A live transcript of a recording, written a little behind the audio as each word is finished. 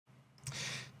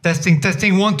Testing,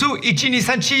 testing, 1, 2, ichi, ni,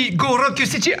 sanchi, go, roku,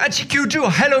 sichi, achi,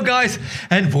 kyuju. Hello guys,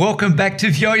 and welcome back to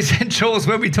VR Essentials,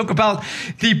 where we talk about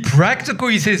the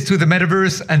practical uses to the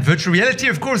metaverse and virtual reality,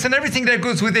 of course, and everything that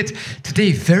goes with it.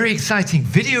 Today, very exciting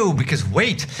video, because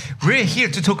wait, we're here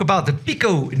to talk about the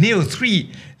Pico Neo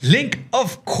 3 Link,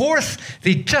 of course.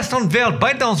 They just unveiled,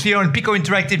 ByteDance VR and Pico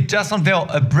Interactive just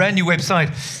unveiled a brand new website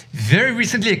very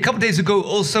recently, a couple days ago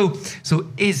also. So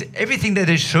is everything that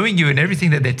they're showing you and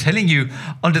everything that they're telling you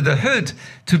under the hood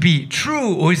to be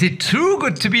true, or is it too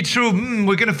good to be true?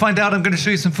 We're going to find out. I'm going to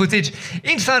show you some footage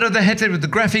inside of the headset with the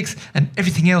graphics and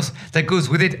everything else that goes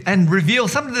with it, and reveal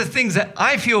some of the things that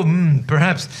I feel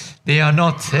perhaps they are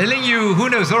not telling you. Who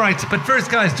knows? All right, but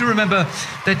first, guys, do remember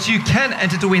that you can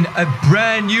enter to win a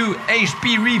brand new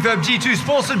HP Reverb G2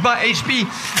 sponsored by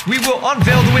HP. We will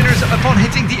unveil the winners upon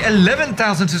hitting the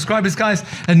 11,000 subscribers, guys.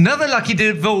 Another lucky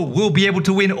devil will be able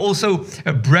to win also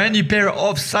a brand new pair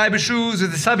of cyber shoes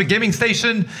with the cyber gaming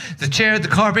station, the chair, the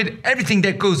carpet, everything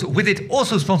that goes with it,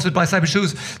 also sponsored by Cyber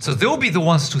Shoes. So they'll be the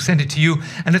ones to send it to you.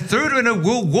 And the third winner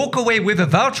will walk away with a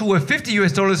voucher worth $50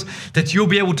 US that you'll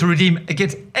be able to redeem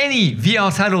against any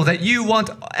VR title that you want,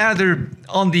 either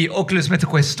on the Oculus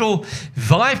Quest store,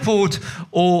 Viveport,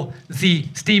 or the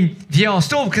Steam VR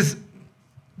store, because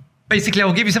basically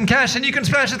I'll give you some cash and you can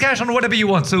splash the cash on whatever you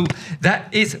want. So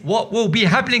that is what will be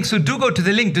happening. So do go to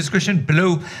the link description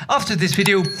below after this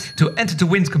video to enter to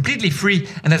win completely free.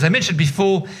 And as I mentioned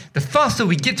before, the faster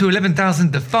we get to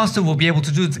 11,000, the faster we'll be able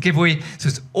to do the giveaway. So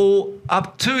it's all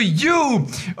up to you.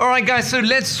 All right, guys, so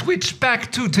let's switch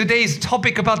back to today's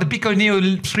topic about the Pico Neo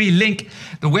 3 Link.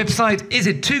 The website, is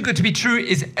it too good to be true?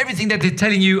 Is everything that they're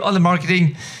telling you on the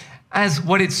marketing as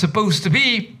what it's supposed to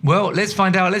be? Well, let's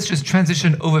find out. Let's just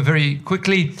transition over very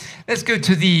quickly. Let's go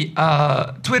to the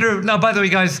Twitter. Now, by the way,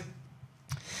 guys,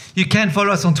 you can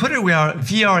follow us on Twitter. We are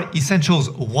VR Essentials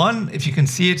 1, if you can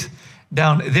see it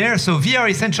down there. So VR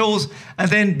Essentials and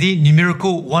then the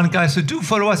numerical 1, guys. So do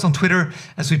follow us on Twitter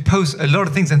as we post a lot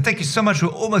of things. And thank you so much. We're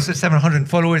almost at 700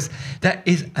 followers. That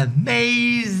is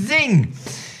amazing.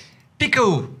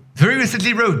 Pico very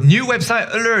recently wrote, new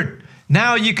website alert.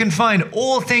 Now you can find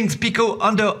all things Pico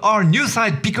under our new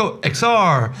site, Pico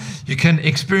XR. You can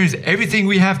experience everything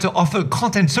we have to offer,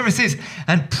 content, services,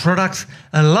 and products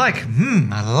alike.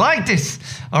 I like this.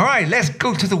 All right, let's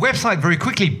go to the website very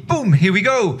quickly. Boom, here we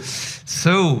go.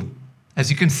 So, as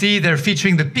you can see, they're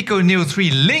featuring the Pico Neo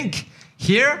 3 Link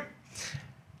here.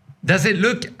 Does it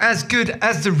look as good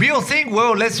as the real thing?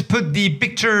 Well, let's put the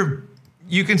picture.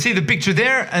 You can see the picture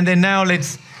there. And then now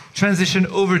let's transition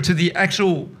over to the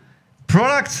actual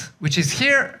product, which is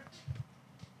here.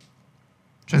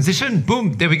 Transition,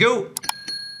 boom, there we go.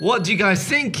 What do you guys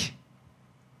think?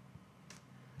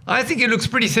 I think it looks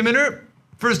pretty similar.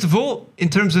 First of all, in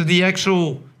terms of the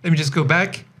actual, let me just go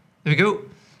back. There we go.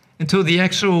 Until the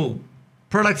actual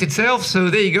product itself. So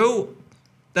there you go.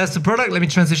 That's the product. Let me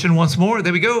transition once more.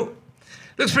 There we go.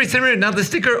 Looks pretty similar. Now the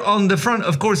sticker on the front,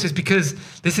 of course, is because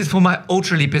this is for my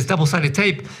Ultra Leap. It's double-sided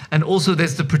tape. And also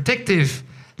there's the protective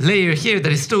layer here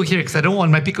that is still here because I don't want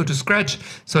my Pico to scratch,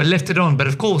 so I left it on. But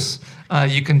of course,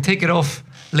 you can take it off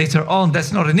later on.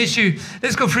 That's not an issue.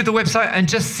 Let's go through the website and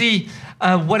just see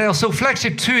what else. So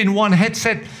flagship 2-in-1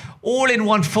 headset,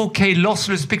 all-in-one 4K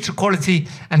lossless picture quality,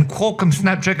 and Qualcomm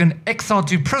Snapdragon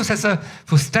XR2 processor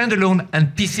for standalone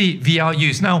and PC VR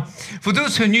use. Now, for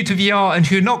those who are new to VR and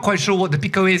who are not quite sure what the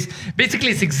Pico is, basically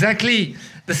it's exactly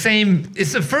the same.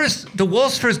 It's the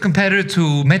world's first competitor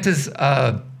to Meta's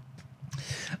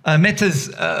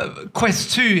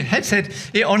Quest 2 headset.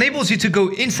 It enables you to go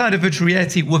inside of virtual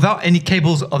reality without any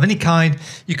cables of any kind.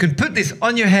 You can put this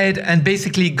on your head and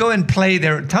basically go and play.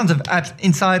 There are tons of apps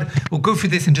inside. We'll go through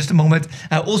this in just a moment.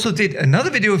 I also did another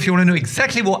video. If you want to know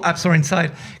exactly what apps are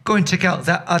inside, go and check out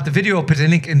that the video. I'll put a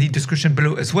link in the description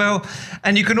below as well.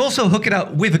 And you can also hook it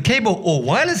up with a cable or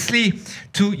wirelessly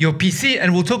to your PC,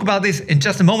 and we'll talk about this in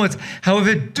just a moment.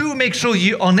 However, do make sure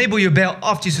you enable your bell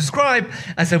after you subscribe,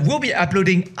 as I will be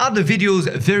uploading other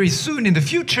videos very soon in the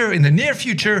future, in the near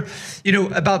future, you know,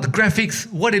 about the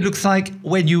graphics, what it looks like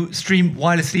when you stream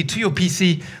wirelessly to your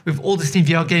PC with all the Steam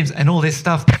VR games and all this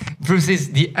stuff,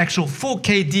 versus the actual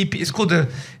 4K DP. It's called the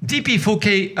DP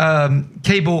 4K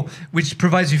cable, which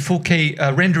provides you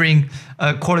 4K rendering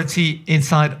quality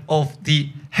inside of the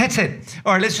headset.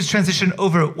 All right, let's just transition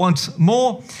over once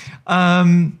more.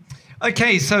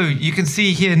 Okay, so you can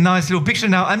see here, nice little picture.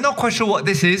 Now, I'm not quite sure what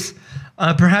this is.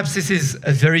 Perhaps this is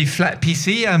a very flat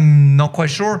PC. I'm not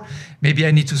quite sure. Maybe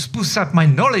I need to spruce up my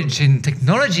knowledge in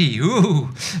technology. Ooh,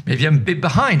 maybe I'm a bit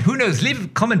behind. Who knows? Leave a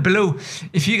comment below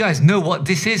if you guys know what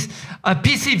this is.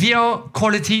 PC VR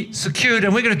quality secured,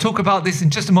 and we're going to talk about this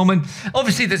in just a moment.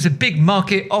 Obviously, there's a big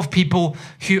market of people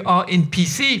who are in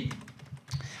PC.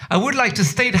 I would like to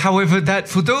state, however, that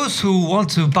for those who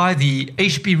want to buy the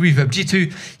HP Reverb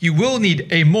G2, you will need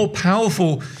a more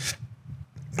powerful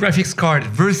graphics card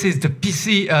versus the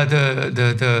PC,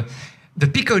 the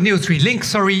Pico Neo 3 Link.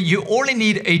 Sorry, you only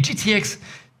need a GTX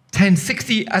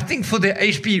 1060. I think for the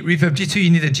HP Reverb G2, you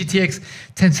need a GTX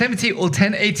 1070 or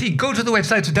 1080. Go to the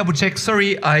website to double check.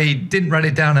 Sorry, I didn't write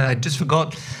it down and I just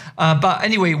forgot. But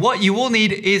anyway, what you will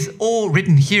need is all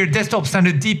written here. Desktop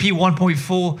standard DP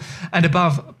 1.4 and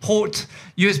above port.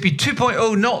 USB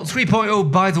 2.0, not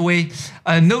 3.0 by the way.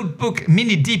 Notebook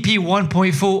mini DP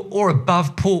 1.4 or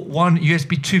above port 1.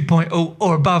 USB 2.0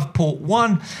 or above port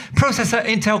 1. Processor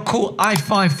Intel Core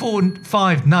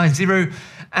i5-4590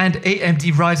 and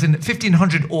AMD Ryzen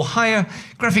 1500 or higher.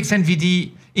 Graphics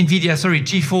NVIDIA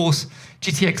GeForce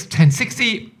GTX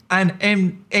 1060. And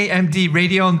AMD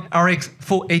Radeon RX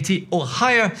 480 or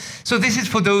higher. So this is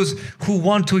for those who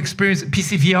want to experience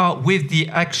PC VR with the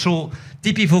actual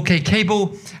DP4K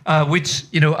cable, which,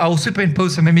 you know, I'll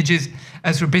superimpose some images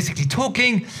as we're basically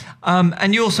talking.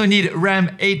 And you also need RAM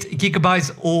 8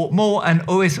 gigabytes or more and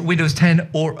OS Windows 10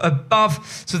 or above.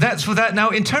 So that's for that.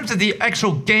 Now, in terms of the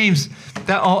actual games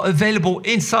that are available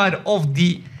inside of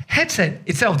the headset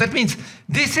itself, that means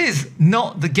this is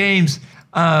not the games.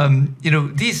 You know,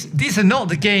 these are not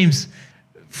the games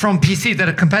from PC that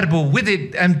are compatible with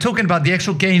it. I'm talking about the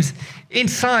actual games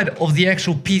inside of the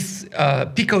actual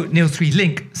Pico Neo 3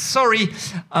 Link. Sorry,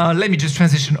 let me just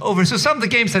transition over. So some of the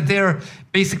games that they're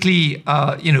basically,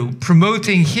 you know,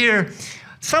 promoting here,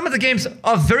 some of the games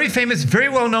are very famous, very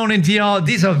well known in VR.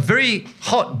 These are very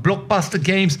hot blockbuster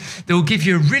games. They will give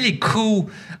you a really cool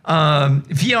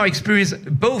VR experience,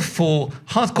 both for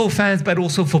hardcore fans, but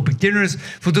also for beginners,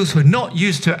 for those who are not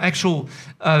used to actual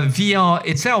VR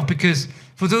itself, because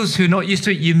for those who are not used to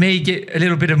it, you may get a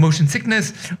little bit of motion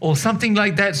sickness or something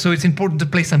like that. So it's important to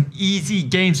play some easy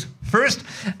games first,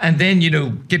 and then, you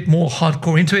know, get more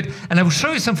hardcore into it. And I will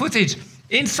show you some footage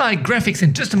inside graphics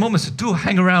in just a moment, so do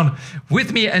hang around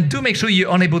with me and do make sure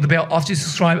you enable the bell after you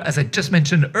subscribe, as I just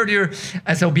mentioned earlier,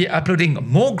 as I'll be uploading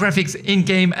more graphics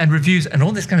in-game and reviews and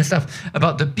all this kind of stuff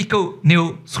about the Pico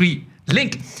Neo 3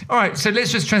 Link. All right, so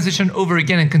let's just transition over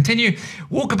again and continue.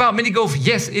 Walkabout Mini Golf,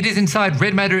 yes, it is inside.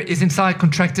 Red Matter is inside.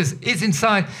 Contractors is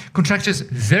inside. Contractors,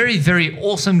 very, very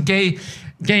awesome game.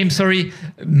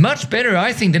 Much better,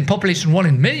 I think, than Population 1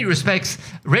 in many respects.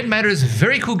 Red Matter's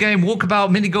very cool game.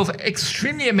 Walkabout Mini Golf,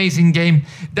 extremely amazing game.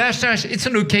 Dash Dash, it's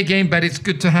an okay game, but it's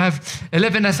good to have.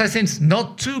 11 Assassins,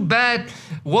 not too bad.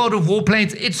 World of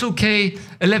Warplanes, it's okay.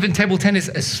 11 Table Tennis,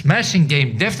 a smashing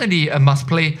game, definitely a must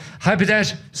play.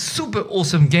 Hyperdash, super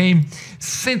awesome game.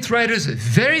 Synth Riders,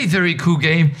 very, very cool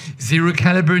game. Zero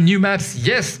Caliber, new maps,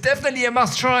 yes, definitely a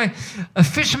must try. A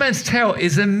Fisherman's Tale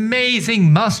is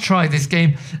amazing, must try this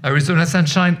game. Arizona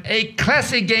Sunshine, a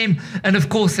classic game. And of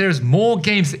course, there's more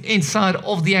games inside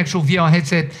of the actual VR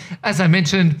headset. As I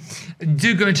mentioned,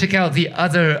 do go and check out the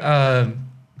other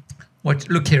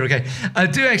look here, okay.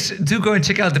 Do go and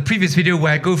check out the previous video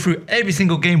where I go through every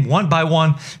single game one by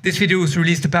one. This video was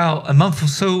released about a month or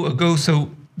so ago,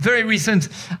 so very recent,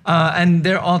 and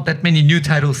there aren't that many new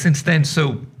titles since then,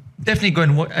 so definitely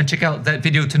go and check out that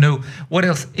video to know what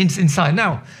else is inside.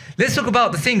 Now, let's talk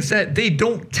about the things that they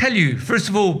don't tell you. First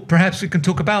of all, perhaps we can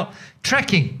talk about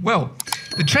tracking. Well,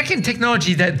 the tracking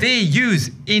technology that they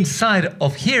use inside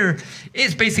of here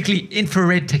is basically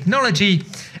infrared technology,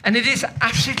 and it is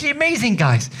absolutely amazing,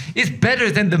 guys. It's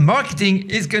better than the marketing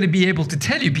is going to be able to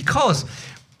tell you, because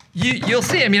you'll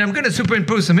see. I mean, I'm going to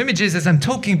superimpose some images as I'm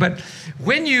talking, but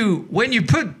when you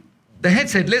put the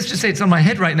headset, let's just say it's on my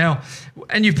head right now,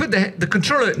 and you put the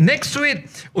controller next to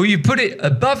it, or you put it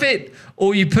above it,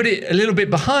 or you put it a little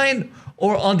bit behind,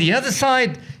 or on the other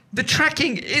side, the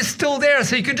tracking is still there.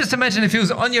 So you can just imagine if it was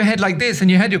on your head like this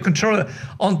and you had your controller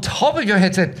on top of your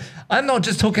headset. I'm not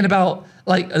just talking about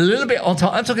like a little bit on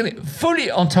top. I'm talking fully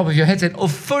on top of your headset or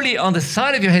fully on the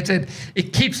side of your headset.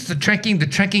 It keeps the tracking. The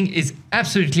tracking is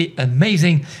absolutely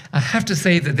amazing. I have to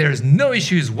say that there is no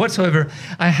issues whatsoever.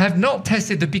 I have not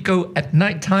tested the Pico at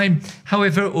nighttime,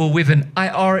 however, or with an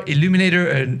IR illuminator,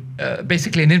 and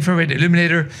basically an infrared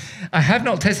illuminator. I have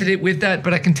not tested it with that,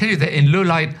 but I can tell you that in low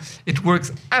light, it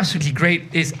works absolutely absolutely great.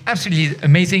 It's absolutely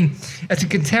amazing. As you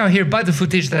can tell here by the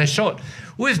footage that I shot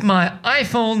with my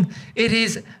iPhone, it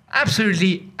is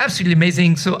absolutely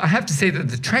amazing. So I have to say that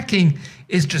the tracking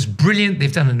is just brilliant.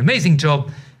 They've done an amazing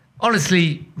job.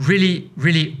 Honestly,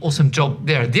 really awesome job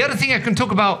there. The other thing I can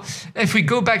talk about, if we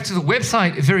go back to the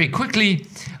website very quickly,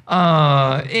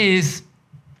 is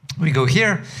we go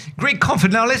here. Great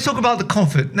comfort. Now let's talk about the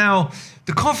comfort. Now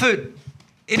the comfort,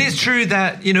 it is true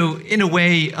that, you know, in a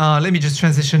way, let me just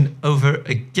transition over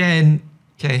again.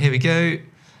 Okay, here we go.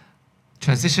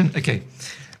 Transition. Okay.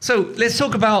 So let's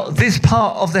talk about this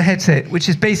part of the headset, which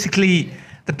is basically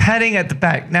the padding at the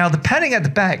back. Now the padding at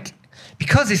the back,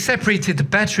 because it separated the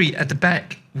battery at the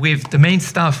back with the main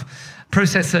stuff,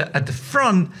 processor at the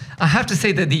front, I have to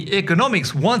say that the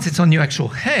ergonomics, once it's on your actual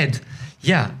head,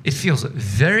 yeah, it feels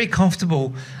very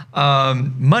comfortable,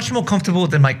 much more comfortable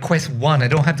than my Quest 1. I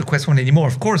don't have the Quest 1 anymore.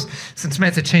 Of course, since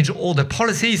Meta changed all the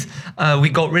policies, we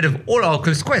got rid of all our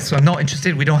Oculus Quest, so I'm not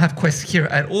interested. We don't have Quest here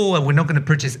at all, and we're not going to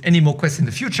purchase any more Quests in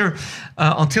the future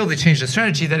until they change the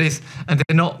strategy, that is, and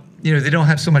they're not, you know, they don't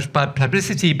have so much bad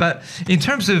publicity. But in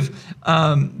terms of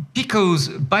Pico's,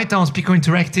 ByteDance's, Pico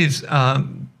Interactive's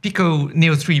Pico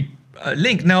Neo 3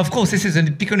 Link. Now, of course, this is a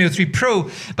Pico Neo 3 Pro,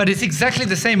 but it's exactly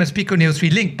the same as Pico Neo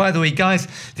 3 Link. By the way, guys,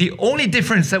 the only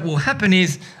difference that will happen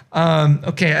is,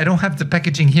 okay, I don't have the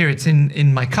packaging here. It's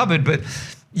in my cupboard, but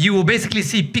you will basically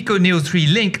see Pico Neo 3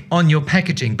 Link on your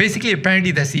packaging. Basically,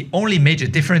 apparently, that's the only major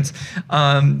difference.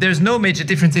 There's no major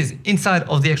differences inside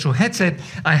of the actual headset.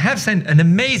 I have sent an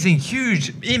amazing,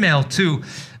 huge email to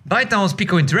ByteDance's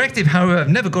Pico Interactive. However, I've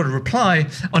never got a reply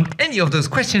on any of those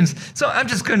questions. So I'm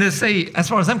just going to say, as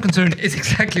far as I'm concerned, it's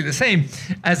exactly the same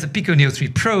as the Pico Neo 3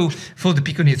 Pro for the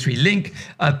Pico Neo 3 Link.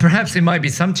 Perhaps there might be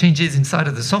some changes inside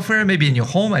of the software, maybe in your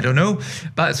home, I don't know.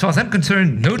 But as far as I'm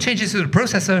concerned, no changes to the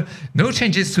processor, no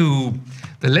changes to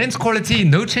the lens quality,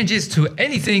 no changes to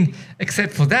anything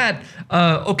except for that.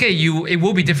 Okay, it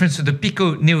will be different to the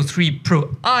Pico Neo 3 Pro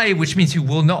Eye, which means you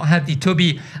will not have the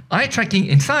Tobii eye tracking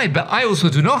inside, but I also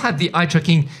do not have the eye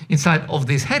tracking inside of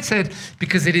this headset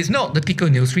because it is not the Pico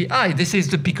Neo 3 Eye. This is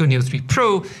the Pico Neo 3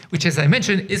 Pro, which, as I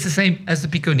mentioned, is the same as the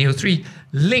Pico Neo 3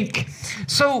 Link.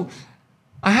 So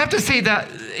I have to say that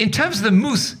in terms of the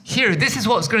mousse here, this is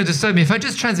what's going to disturb me. If I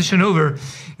just transition over,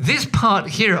 this part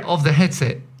here of the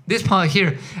headset, this part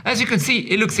here, as you can see,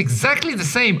 it looks exactly the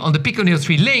same on the Pico Neo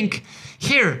 3 Link.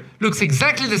 Here looks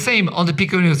exactly the same on the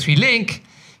Pico Neo 3 Link.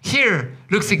 Here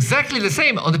looks exactly the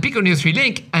same on the Pico Neo 3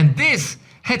 Link. And this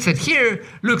headset here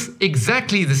looks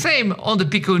exactly the same on the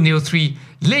Pico Neo 3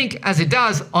 Link as it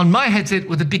does on my headset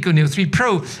with the Pico Neo 3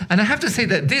 Pro. And I have to say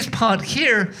that this part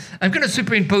here, I'm going to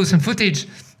superimpose some footage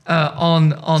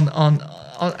on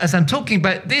as I'm talking,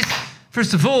 but this,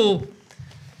 first of all,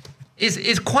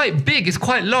 is quite big, it's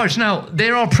quite large. Now,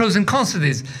 there are pros and cons to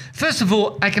this. First of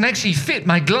all, I can actually fit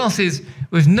my glasses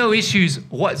with no issues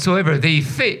whatsoever. They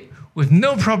fit with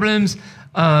no problems.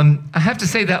 I have to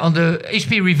say that on the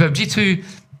HP Reverb G2,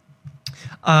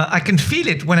 I can feel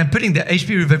it when I'm putting the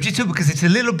HP Reverb G2 because it's a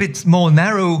little bit more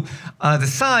narrow the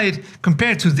side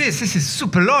compared to this. This is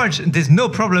super large and there's no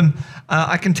problem.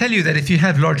 I can tell you that if you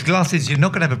have large glasses, you're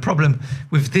not going to have a problem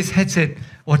with this headset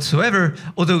whatsoever.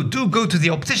 Although do go to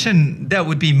the optician. That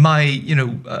would be my,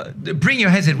 bring your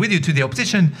headset with you to the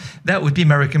optician. That would be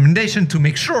my recommendation to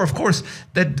make sure, of course,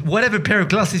 that whatever pair of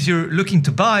glasses you're looking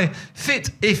to buy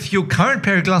fit if your current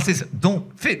pair of glasses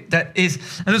don't fit. That is,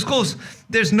 and of course,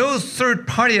 there's no third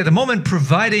party at the moment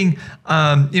providing,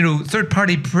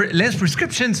 third-party lens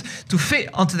prescriptions to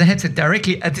fit onto the headset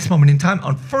directly at this moment in time.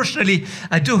 Unfortunately,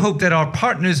 I do hope that our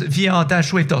partners,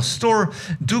 VR-wave.store,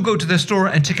 do go to the store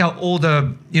and check out all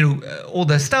the, all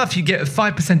the stuff. You get a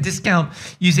 5% discount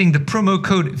using the promo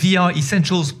code VR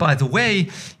Essentials. By the way,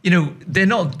 they're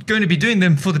not going to be doing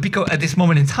them for the Pico at this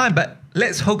moment in time, but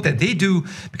let's hope that they do,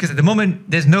 because at the moment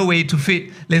there's no way to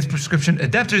fit lens prescription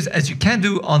adapters as you can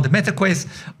do on the Meta Quest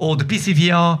or the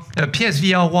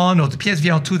PSVR 1 or the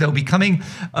PSVR 2 that will be coming,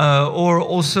 or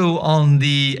also on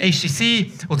the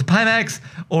HTC or the Pimax,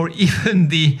 or even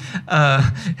the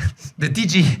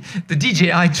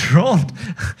DJI drone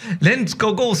lens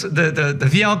goggles, the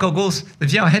VR goggles, the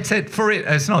VR headset for it.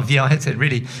 It's not a VR headset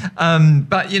really,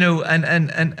 but and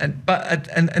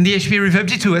the HP Reverb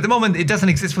G2. At the moment, it doesn't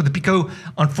exist for the Pico,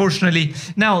 unfortunately.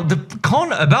 Now, the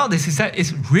con about this is that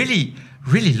it's really,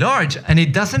 really large and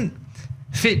it doesn't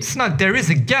fit snug. There is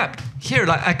a gap here,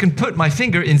 like I can put my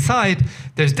finger inside.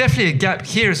 There's definitely a gap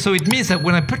here. So it means that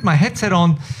when I put my headset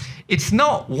on, it's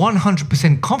not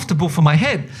 100% comfortable for my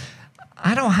head.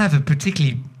 I don't have a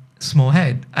particularly small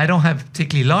head. I don't have a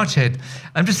particularly large head.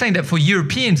 I'm just saying that for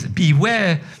Europeans,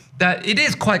 beware that it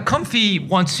is quite comfy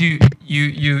once you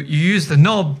you use the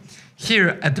knob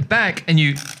here at the back and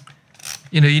you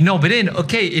knob it in.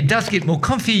 Okay, it does get more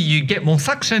comfy, you get more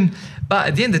suction, but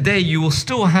at the end of the day, you will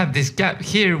still have this gap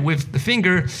here with the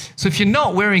finger. So if you're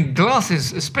not wearing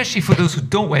glasses, especially for those who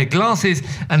don't wear glasses,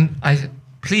 and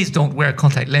please don't wear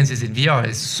contact lenses in VR.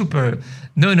 It's super,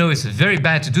 no, it's very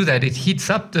bad to do that. It heats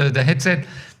up the headset.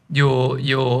 Your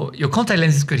contact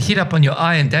lenses could heat up on your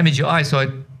eye and damage your eye. So I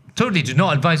totally do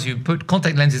not advise you put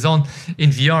contact lenses on in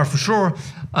VR for sure,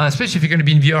 especially if you're going to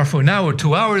be in VR for an hour or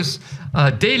 2 hours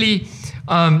daily.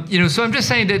 So I'm just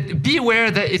saying that be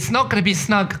aware that it's not going to be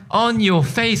snug on your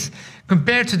face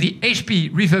compared to the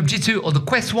HP Reverb G2 or the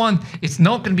Quest 1. It's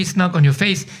not going to be snug on your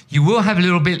face. You will have a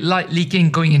little bit light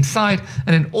leaking going inside,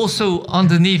 and then also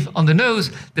underneath on the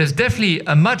nose, there's definitely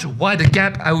a much wider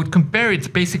gap. I would compare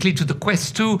it basically to the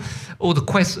Quest 2 or the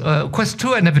Quest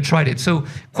 2. I never tried it. So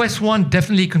Quest 1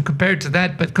 definitely can compare it to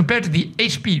that, but compared to the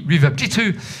HP Reverb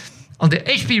G2, on the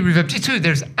HP Reverb G2,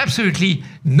 there's absolutely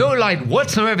no light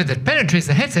whatsoever that penetrates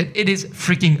the headset. It is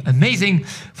freaking amazing.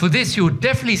 For this, you'll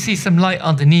definitely see some light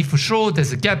underneath for sure.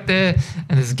 There's a gap there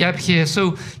and there's a gap here.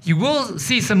 So you will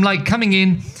see some light coming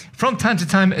in from time to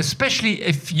time, especially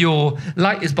if your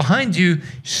light is behind you,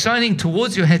 shining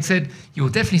towards your headset. You will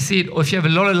definitely see it. Or if you have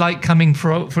a lot of light coming,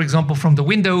 for example, from the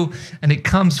window, and it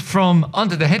comes from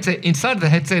under the headset, inside of the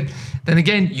headset, then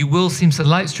again, you will see some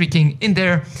light streaking in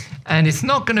there. And it's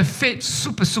not going to fit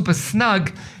super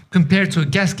snug compared to a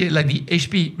gasket like the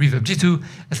HP Reverb G2.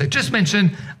 As I just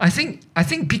mentioned, I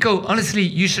think Pico, honestly,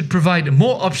 you should provide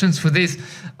more options for this.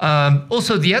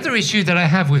 Also, the other issue that I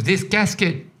have with this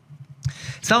gasket,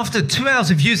 so after 2 hours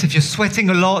of use, if you're sweating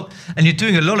a lot and you're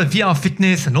doing a lot of VR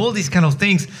fitness and all these kind of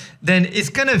things, then it's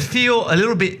going to feel a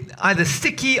little bit either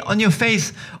sticky on your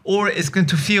face, or it's going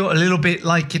to feel a little bit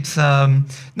like it's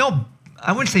not,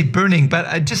 I wouldn't say burning, but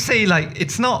I'd just say like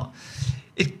it's not,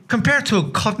 compared to a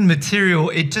cotton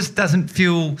material, it just doesn't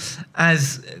feel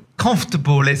as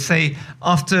comfortable. Let's say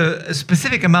after a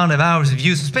specific amount of hours of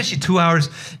use, especially 2 hours,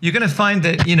 you're going to find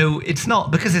that, it's not,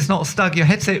 because it's not stuck, your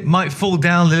headset might fall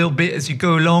down a little bit as you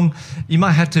go along. You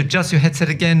might have to adjust your headset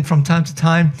again from time to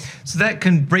time. So that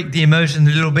can break the immersion a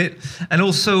little bit. And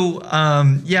also,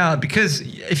 because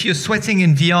if you're sweating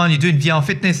in VR and you're doing VR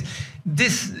fitness,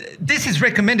 this is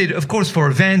recommended, of course, for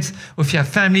events, or if you have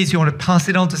families, you want to pass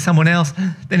it on to someone else,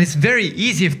 then it's very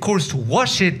easy, of course, to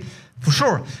wash it for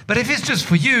sure. But if it's just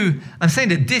for you, I'm saying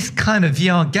that this kind of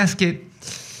VR gasket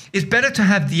is better to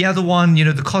have the other one,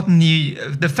 the cottony,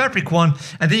 the fabric one,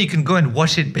 and then you can go and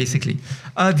wash it basically.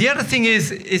 The other thing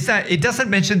is that it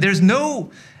doesn't mention there's no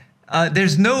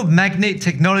magnet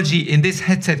technology in this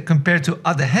headset compared to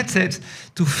other headsets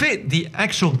to fit the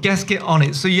actual gasket on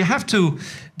it. So you have to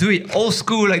do it old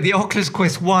school like the Oculus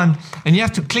Quest 1, and you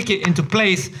have to click it into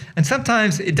place. And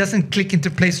sometimes it doesn't click into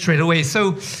place straight away.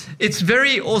 So it's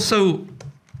very also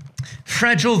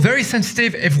fragile, very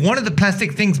sensitive. If one of the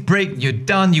plastic things break, you're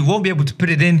done. You won't be able to put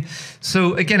it in.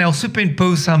 So again, I'll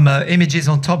superimpose some images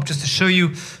on top just to show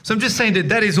you. So I'm just saying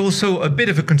that is also a bit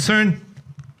of a concern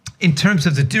in terms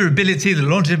of the durability, the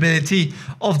longevity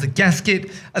of the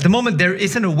gasket. At the moment, there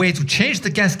isn't a way to change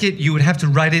the gasket. You would have to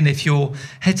write in if your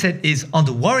headset is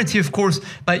under warranty, of course,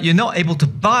 but you're not able to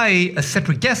buy a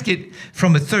separate gasket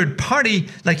from a third party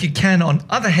like you can on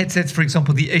other headsets, for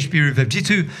example, the HP Reverb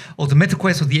G2 or the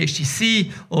MetaQuest or the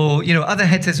HTC, or other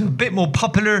headsets are a bit more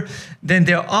popular. Then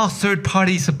there are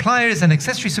third-party suppliers and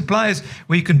accessory suppliers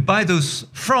where you can buy those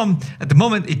from. At the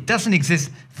moment, it doesn't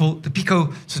exist for the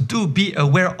Pico, so do be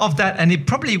aware of that. And it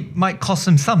probably might cost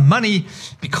them some money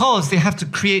because they have to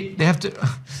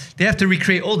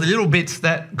recreate all the little bits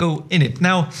that go in it.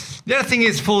 Now, the other thing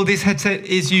is for this headset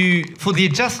is for the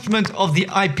adjustment of the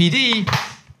IPD.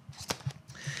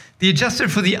 The adjuster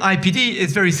for the IPD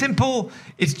is very simple.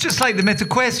 It's just like the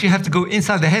MetaQuest. You have to go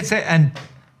inside the headset and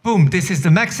boom, this is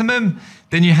the maximum.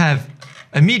 Then you have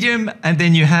a medium, and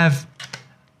then you have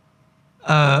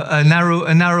a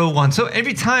narrow one. So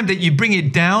every time that you bring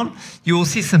it down, you will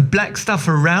see some black stuff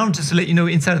around, just to let you know,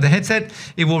 inside of the headset.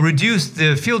 It will reduce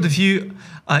the field of view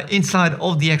inside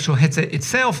of the actual headset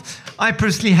itself. I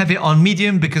personally have it on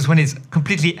medium because when it's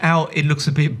completely out, it looks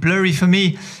a bit blurry for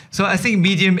me. So I think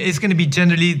medium is going to be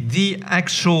generally the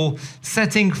actual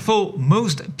setting for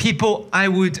most people, I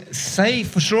would say,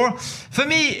 for sure. For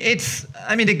me,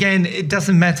 again, it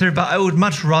doesn't matter, but I would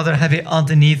much rather have it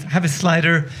underneath, have a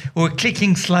slider or a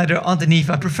clicking slider underneath.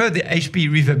 I prefer the HP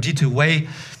Reverb G2 way.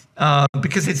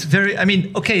 because it's very, I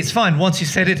mean, okay, it's fine. Once you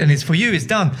set it and it's for you, it's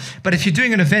done. But if you're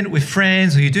doing an event with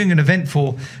friends, or you're doing an event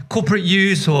for corporate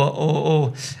use,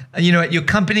 or you know, at your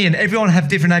company, and everyone have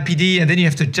different IPD, and then you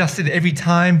have to adjust it every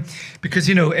time because,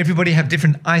 you know, everybody have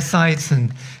different eyesights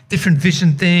and different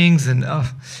vision things, and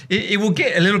it will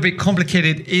get a little bit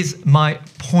complicated, is my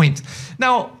point.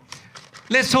 Now,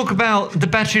 let's talk about the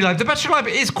battery life. The battery life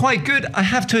is quite good. I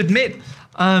have to admit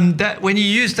that when you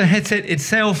use the headset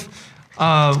itself,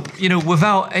 you know,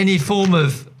 without any form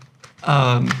of,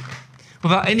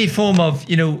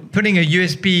 you know, putting a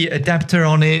USB adapter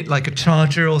on it, like a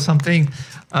charger or something,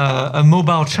 a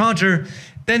mobile charger,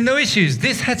 then no issues.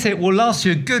 This headset will last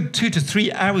you a good 2 to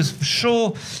 3 hours for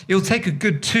sure. It'll take a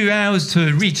good 2 hours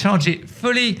to recharge it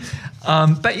fully.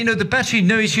 But you know, the battery,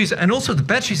 no issues, and also the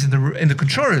batteries in the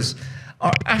controllers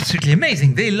are absolutely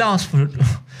amazing. They last for,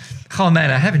 oh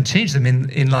man, I haven't changed them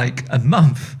in like a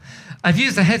month. I've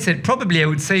used the headset probably, I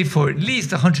would say, for at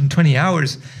least 120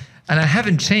 hours, and I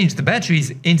haven't changed the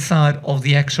batteries inside of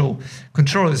the actual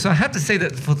controllers. So I have to say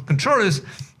that for the controllers,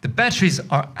 the batteries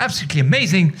are absolutely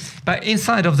amazing, but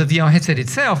inside of the VR headset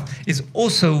itself is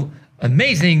also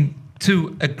amazing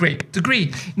to a great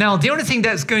degree. Now, the only thing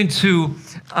that's going to,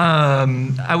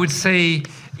 I would say,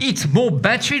 eat more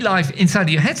battery life inside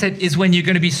your headset is when you're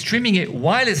going to be streaming it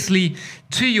wirelessly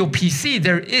to your PC.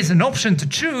 There is an option to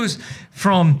choose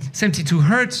from 72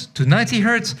 Hertz to 90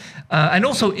 Hertz. And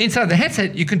also inside the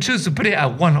headset, you can choose to put it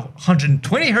at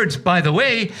 120 Hertz. By the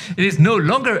way, it is no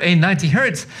longer a 90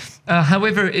 Hertz.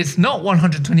 However, it's not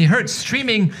 120 Hertz.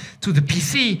 Streaming to the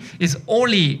PC is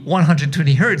only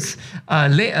 120 Hertz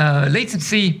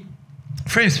latency.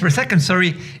 Frames per second,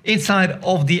 sorry, inside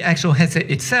of the actual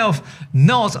headset itself,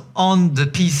 not on the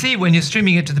PC when you're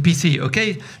streaming it to the PC,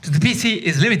 okay? So the PC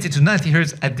is limited to 90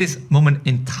 Hertz at this moment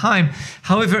in time.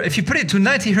 However, if you put it to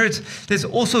 90 Hertz, there's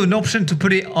also an option to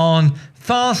put it on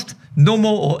fast,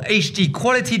 normal, or HD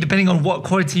quality, depending on what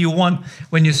quality you want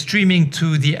when you're streaming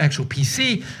to the actual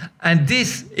PC. And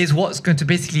this is what's going to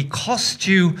basically cost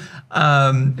you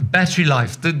battery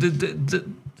life.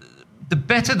 The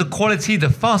better the quality, the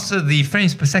faster the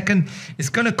frames per second, it's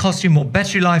going to cost you more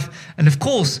battery life. And of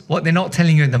course, what they're not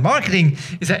telling you in the marketing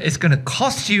is that it's going to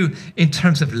cost you in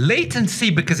terms of latency,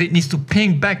 because it needs to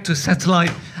ping back to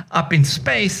satellite up in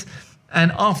space.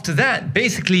 And after that,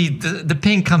 basically, the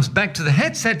ping comes back to the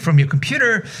headset from your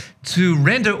computer to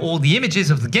render all the images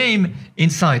of the game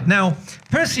inside. Now,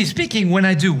 personally speaking, when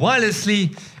I do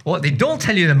wirelessly, what they don't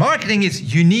tell you in the marketing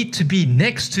is you need to be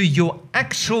next to your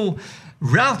actual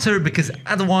router, because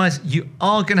otherwise you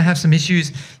are going to have some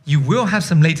issues. You will have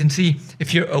some latency.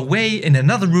 If you're away in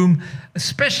another room,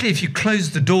 especially if you close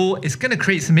the door, it's going to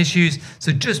create some issues.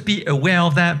 So just be aware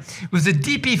of that. With the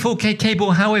DP 4K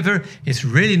cable, however, it's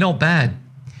really not bad.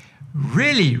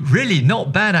 Really, really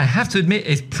not bad. I have to admit,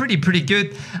 it's pretty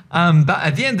good. But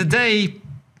at the end of the day,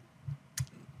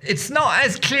 it's not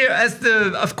as clear as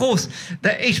of course, the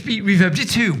HP Reverb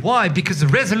G2. Why? Because the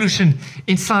resolution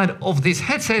inside of this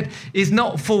headset is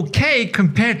not 4K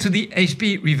compared to the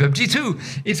HP Reverb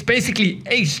G2. It's basically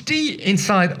HD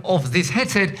inside of this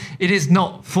headset. It is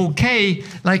not 4K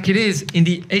like it is in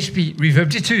the HP Reverb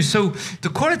G2. So the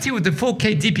quality with the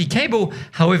 4K DP cable,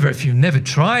 however, if you've never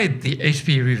tried the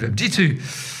HP Reverb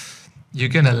G2, you're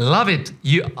going to love it.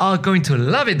 You are going to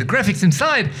love it. The graphics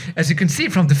inside, as you can see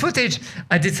from the footage,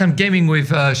 I did some gaming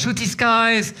with Shooty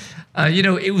Skies. You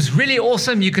know, it was really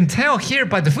awesome. You can tell here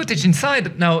by the footage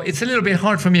inside. Now, it's a little bit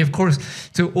hard for me, of course,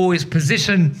 to always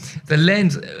position the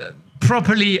lens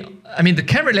properly. I mean, the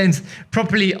camera lens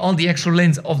properly on the actual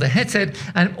lens of the headset.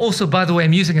 And also, by the way,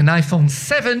 I'm using an iPhone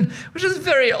 7, which is a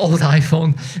very old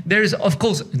iPhone. There is, of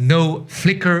course, no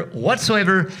flicker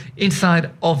whatsoever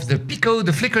inside of the Pico.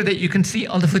 The flicker that you can see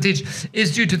on the footage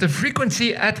is due to the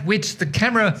frequency at which the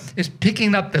camera is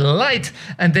picking up the light,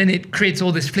 and then it creates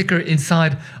all this flicker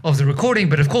inside of the recording.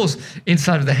 But of course,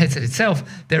 inside of the headset itself,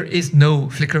 there is no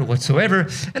flicker whatsoever.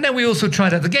 And then we also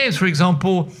tried out the games, for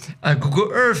example, Google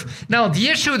Earth. Now, the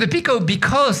issue with the Pico,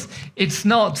 because it's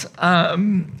not,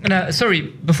 sorry,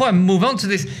 before I move on to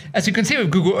this, as you can see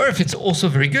with Google Earth, it's also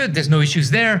very good. There's no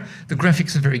issues there. The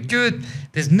graphics are very good.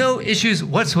 There's no issues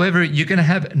whatsoever. You're going to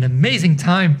have an amazing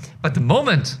time. But the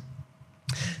moment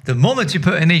you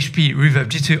put an HP Reverb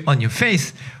G2 on your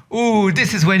face, ooh,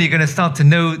 this is when you're going to start to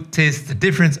notice the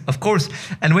difference, of course.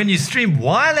 And when you stream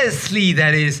wirelessly,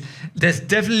 that is, there's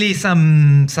definitely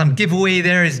some giveaway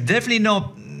there. It's definitely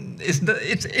not.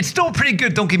 It's still pretty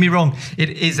good, don't get me wrong. It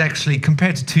is actually,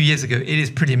 compared to 2 years ago, it is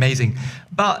pretty amazing.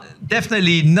 But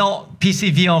definitely not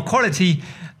PC VR quality.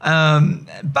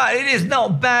 But it is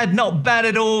not bad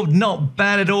at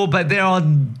all, but there are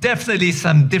definitely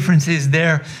some differences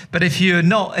there. But if you're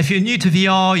new to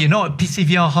VR, you're not a PC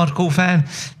VR hardcore fan,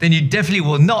 then you definitely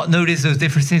will not notice those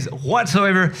differences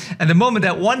whatsoever. And the moment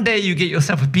that one day you get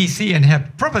yourself a PC and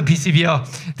have proper PC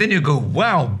VR, then you go,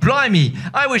 wow, blimey,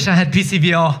 I wish I had PC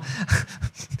VR.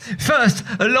 First,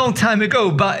 a long time ago,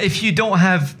 but if you don't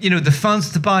have, the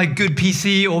funds to buy a good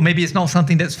PC, or maybe it's not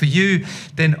something that's for you,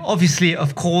 then obviously,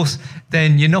 of course,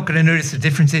 then you're not going to notice the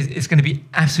differences. It's going to be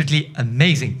absolutely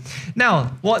amazing.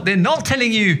 Now, what they're not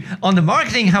telling you on the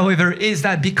marketing, however, is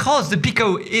that because the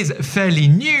Pico is fairly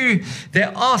new,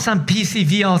 there are some PC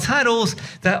VR titles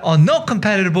that are not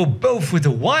compatible both with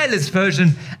the wireless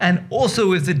version and also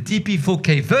with the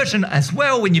DP4K version as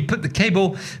well when you put the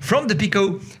cable from the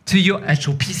Pico to your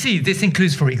actual PC. This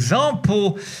includes, for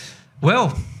example,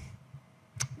 well,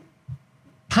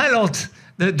 Pilot,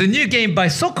 the new game by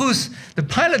Oculus, the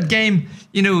Pilot game,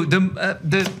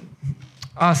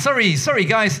 sorry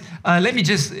guys, let me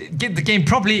just get the game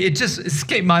properly. It just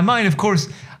escaped my mind, of course.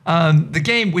 The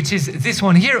game, which is this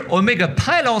one here, Omega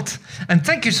Pilot. And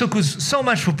thank you, Sokus, so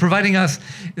much for providing us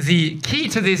the key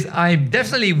to this. I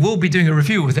definitely will be doing a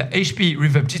review with the HP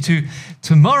Reverb G2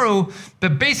 tomorrow.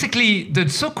 But basically, the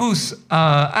Sokus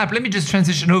app, let me just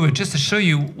transition over just to show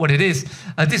you what it is.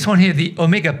 This one here, the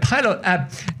Omega Pilot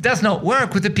app, does not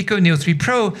work with the Pico Neo 3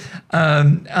 Pro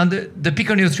and the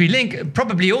Pico Neo 3 Link,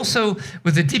 probably also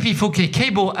with the DP4K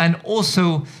cable and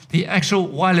also the actual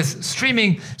wireless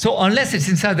streaming. So unless it's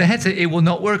inside the headset, it will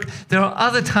not work. There are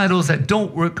other titles that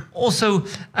don't work also.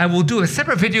 I will do a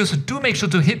separate video, so do make sure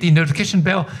to hit the notification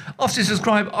bell. After you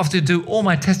subscribe, after you do all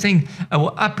my testing, I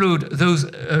will upload those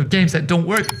games that don't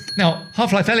work. Now,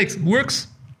 Half-Life Alyx works,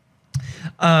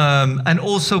 and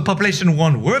also Population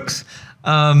 1 works.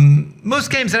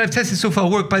 Most games that I've tested so far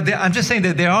work, but I'm just saying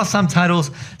that there are some titles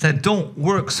that don't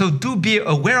work. So do be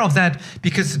aware of that,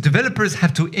 because the developers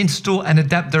have to install and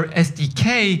adapt their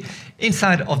SDK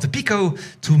inside of the Pico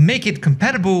to make it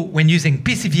compatible when using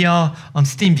PC VR on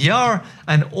Steam VR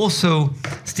and also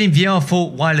Steam VR for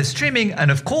wireless streaming.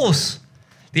 And of course,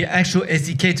 the actual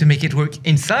SDK to make it work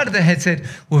inside of the headset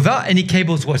without any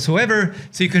cables whatsoever.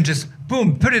 So you can just,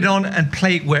 boom, put it on and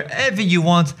play wherever you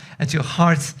want at your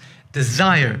heart's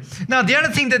desire. Now, the other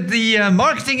thing that the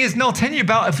marketing is not telling you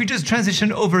about, if we just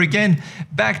transition over again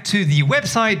back to the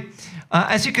website,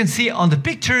 as you can see on the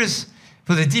pictures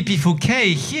for the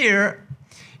DP4K here,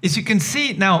 as you can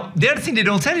see, now the other thing they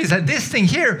don't tell you is that this thing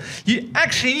here, you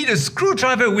actually need a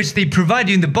screwdriver, which they provide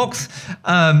you in the box,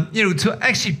 to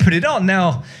actually put it on.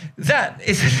 Now, that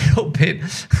is a little bit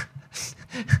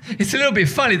it's a little bit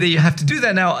funny that you have to do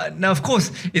that now. Now, of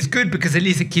course, it's good because at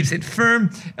least it keeps it firm.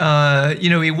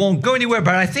 It won't go anywhere.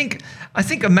 But I think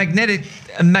a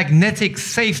magnetic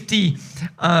safety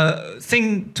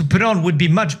thing to put on would be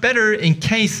much better in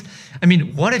case. I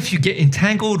mean, what if you get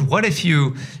entangled? What if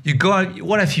you go out?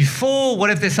 What if you fall? What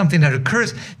if there's something that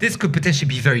occurs? This could potentially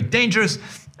be very dangerous.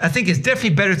 I think it's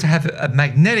definitely better to have a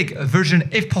magnetic version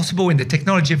if possible, and the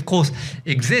technology, of course,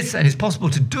 exists and it's possible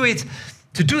to do it.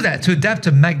 To do that, to adapt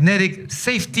a magnetic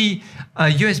safety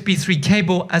USB 3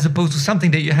 cable as opposed to something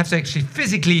that you have to actually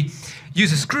physically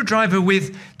use a screwdriver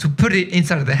with to put it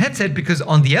inside of the headset, because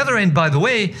on the other end, by the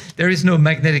way, there is no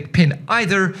magnetic pin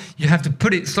either. You have to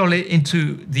put it solid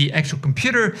into the actual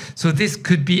computer. So this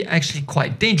could be actually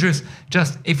quite dangerous,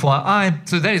 just FYI.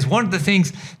 So that is one of the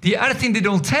things. The other thing they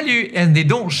don't tell you, and they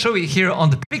don't show it here on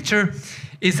the picture,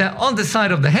 is that on the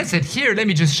side of the headset here, let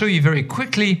me just show you very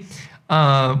quickly,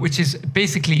 which is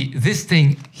basically this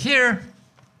thing here.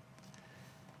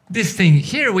 This thing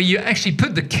here, where you actually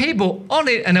put the cable on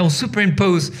it, and I will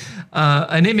superimpose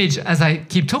an image as I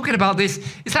keep talking about this,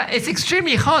 is that it's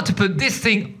extremely hard to put this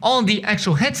thing on the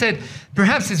actual headset.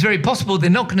 Perhaps it's very possible they're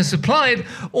not going to supply it,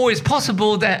 or it's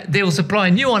possible that they will supply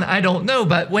a new one, I don't know.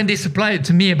 But when they supplied it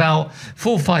to me about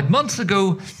 4 or 5 months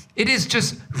ago, it is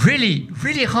just really,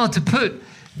 really hard to put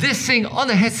this thing on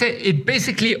the headset. It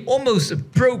basically almost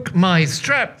broke my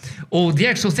strap, or the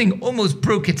actual thing almost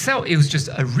broke itself. It was just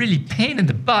a really pain in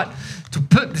the butt to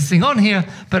put this thing on here.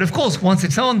 But of course, once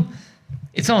it's on,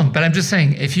 it's on. But I'm just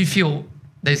saying, if you feel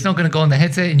that it's not going to go on the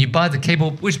headset and you buy the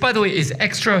cable, which by the way is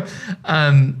extra,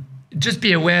 just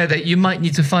be aware that you might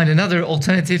need to find another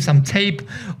alternative, some tape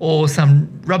or some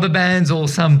rubber bands or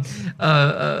some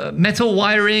metal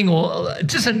wiring, or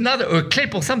just or a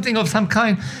clip or something of some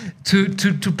kind to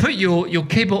put your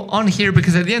cable on here,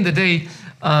 because at the end of the day,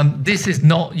 this is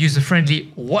not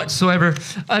user-friendly whatsoever.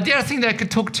 The other thing that I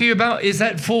could talk to you about is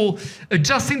that for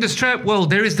adjusting the strap, well,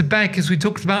 there is the back as we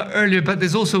talked about earlier, but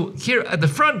there's also here at the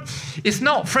front. It's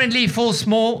not friendly for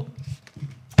small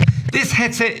This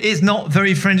headset is not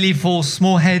very friendly for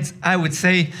small heads, I would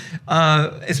say,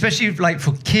 especially like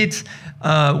for kids.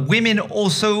 Women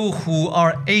also who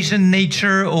are Asian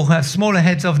nature or who have smaller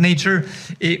heads of nature,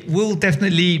 it will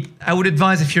definitely, I would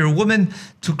advise if you're a woman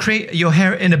to create your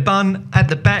hair in a bun at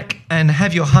the back and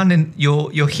have your hand in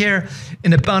your hair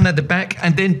in a bun at the back,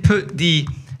 and then put the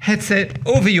headset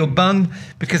over your bun,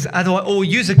 because otherwise, or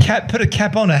use a cap, put a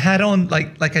cap on, a hat on,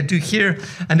 like I do here,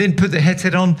 and then put the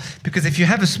headset on, because if you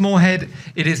have a small head,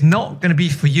 it is not going to be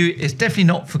for you. It's definitely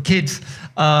not for kids.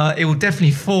 It will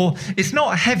definitely fall. It's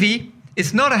not heavy.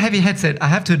 It's not a heavy headset, I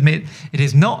have to admit. It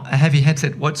is not a heavy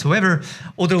headset whatsoever,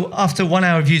 although after 1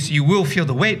 hour of use, you will feel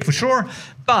the weight for sure.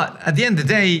 But at the end of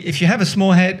the day, if you have a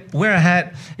small head, wear a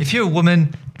hat. If you're a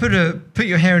woman, put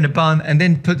your hair in a bun and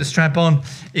then put the strap on.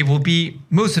 It will be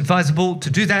most advisable to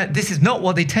do that. This is not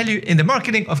what they tell you in the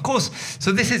marketing, of course.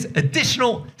 So this is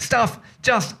additional stuff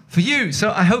just for you.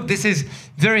 So I hope this is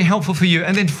very helpful for you.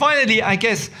 And then finally, I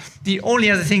guess the only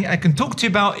other thing I can talk to you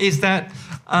about is that,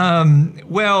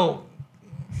 well,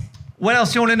 what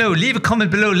else you want to know? Leave a comment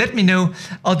below. Let me know.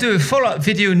 I'll do a follow-up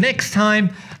video next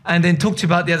time and then talk to you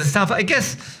about the other stuff. I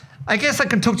guess I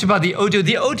can talk to you about the audio.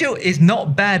 The audio is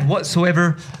not bad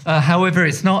whatsoever. However,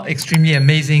 it's not extremely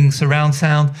amazing surround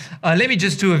sound. Let me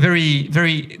just do a very,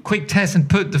 very quick test and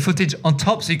put the footage on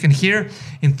top so you can hear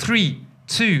in 3,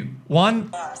 2, 1.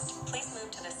 Please move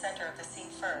to the center of the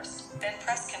scene first, then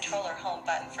press Controller Home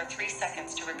button for 3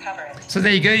 seconds to recover it. So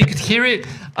there you go, you could hear it.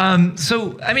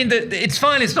 So, I mean, it's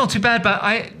fine, it's not too bad,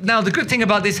 but now the good thing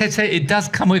about this headset, it does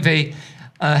come with a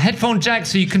headphone jack,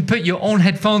 so you can put your own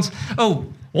headphones. Oh,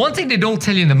 one thing they don't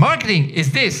tell you in the marketing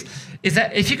is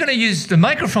that if you're gonna use the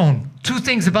microphone, 2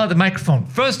 things about the microphone.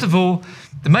 First of all,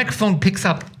 the microphone picks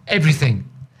up everything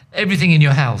in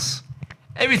your house,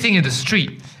 everything in the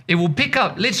street. It will pick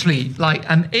up literally, like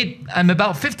I'm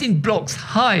about 15 blocks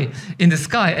high in the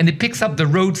sky, and it picks up the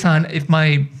road sound. If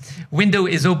my window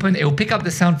is open, it will pick up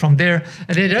the sound from there.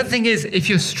 And then the other thing is, if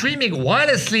you're streaming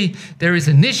wirelessly, there is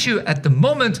an issue at the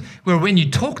moment where when you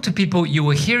talk to people, you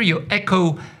will hear your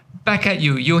echo back at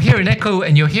you. You'll hear an echo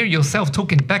and you'll hear yourself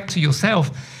talking back to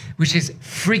yourself, which is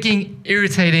freaking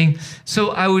irritating. So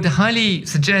I would highly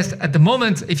suggest at the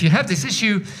moment, if you have this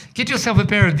issue, get yourself a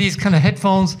pair of these kind of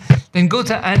headphones, then go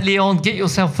to Ant Leon, get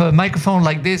yourself a microphone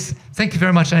like this. Thank you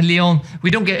very much, Ant Leon. We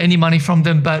don't get any money from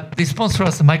them, but they sponsor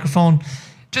us a microphone.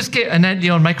 Just get an Ant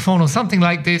Leon microphone or something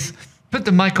like this. Put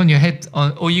the mic on your head,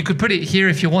 or you could put it here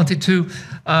if you wanted to,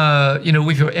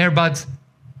 with your earbuds.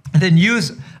 And then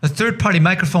use a third-party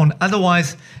microphone.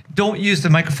 Otherwise, don't use the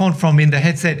microphone from in the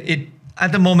headset.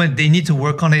 At the moment, they need to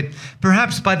work on it.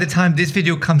 Perhaps by the time this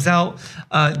video comes out,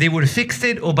 they would have fixed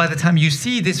it, or by the time you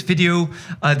see this video,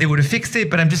 they would have fixed it.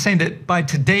 But I'm just saying that by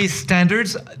today's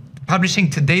standards, publishing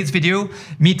today's video,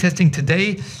 me testing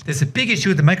today, there's a big issue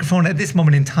with the microphone at this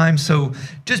moment in time. So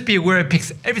just be aware it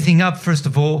picks everything up, first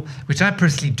of all, which I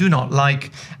personally do not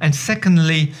like. And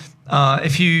secondly,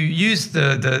 if you use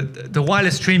the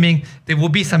wireless streaming, there will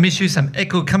be some issues, some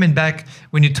echo coming back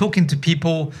when you're talking to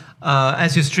people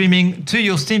as you're streaming to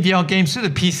your Steam VR games, to the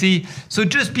PC. So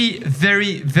just be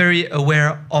very, very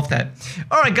aware of that.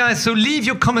 All right, guys, so leave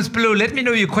your comments below. Let me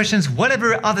know your questions,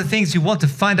 whatever other things you want to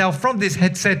find out from this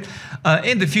headset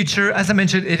in the future. As I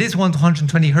mentioned, it is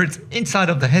 120 hertz inside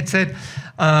of the headset.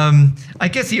 I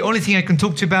guess the only thing I can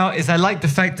talk to you about is I like the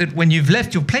fact that when you've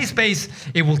left your play space,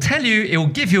 it will tell you, it will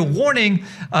give you a warning,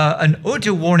 an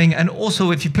audio warning, and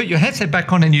also if you put your headset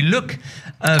back on and you look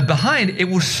behind, it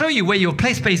will show you where your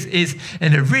play space is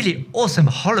in a really awesome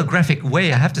holographic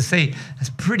way. I have to say, that's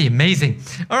pretty amazing.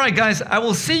 All right, guys, I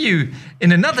will see you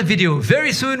in another video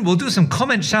very soon. We'll do some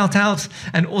comment shout outs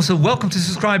and also welcome to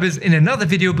subscribers in another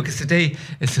video, because today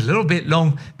it's a little bit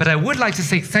long, but I would like to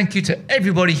say thank you to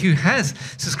everybody who has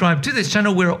subscribed to this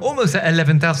channel. We're almost at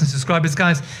 11,000 subscribers,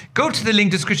 guys. Go to the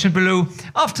link description below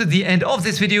after the end of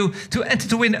this video to enter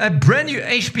to win a brand new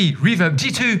HP Reverb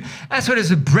G2, as well as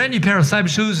a brand new pair of cyber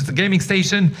shoes, the gaming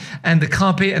station and the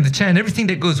carpet and the chair and everything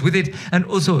that goes with it, and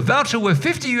also a voucher worth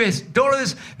 $50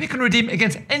 US we can redeem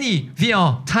against any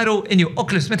VR title in your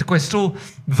Oculus Quest store,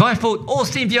 Viveport or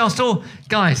Steam VR store.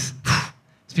 Guys,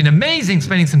 it's been amazing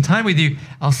spending some time with you.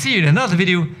 I'll see you in another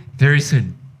video very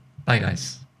soon. Bye,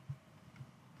 guys.